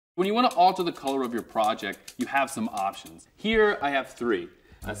When you want to alter the color of your project, you have some options. Here I have three.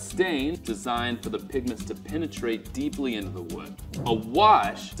 A stain designed for the pigments to penetrate deeply into the wood. A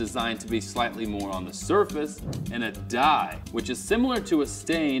wash designed to be slightly more on the surface. And a dye, which is similar to a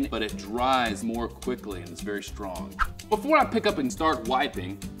stain, but it dries more quickly and it's very strong. Before I pick up and start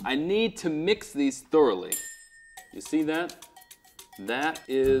wiping, I need to mix these thoroughly. You see that? That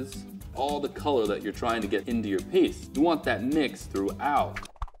is all the color that you're trying to get into your piece. You want that mixed throughout.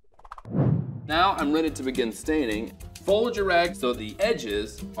 Now I'm ready to begin staining. Fold your rag so the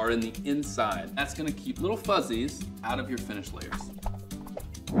edges are in the inside. That's gonna keep little fuzzies out of your finished layers.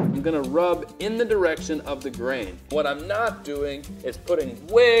 I'm gonna rub in the direction of the grain. What I'm not doing is putting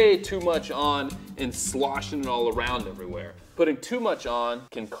way too much on and sloshing it all around everywhere. Putting too much on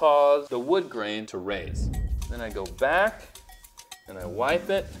can cause the wood grain to raise. Then I go back and I wipe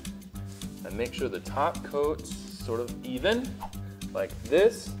it. I make sure the top coat's sort of even, like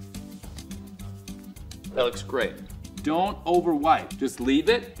this. That looks great. Don't over wipe, just leave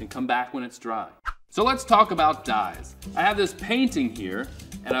it and come back when it's dry. So let's talk about dyes. I have this painting here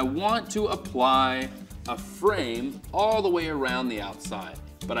and I want to apply a frame all the way around the outside,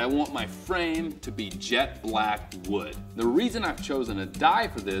 but I want my frame to be jet black wood. The reason I've chosen a dye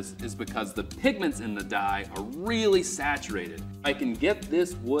for this is because the pigments in the dye are really saturated. I can get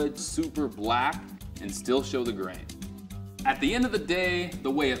this wood super black and still show the grain. At the end of the day, the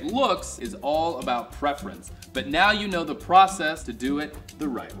way it looks is all about preference, but now you know the process to do it the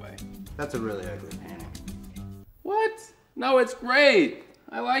right way. That's a really ugly painting. What? No, it's great.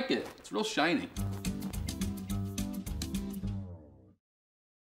 I like it. It's real shiny.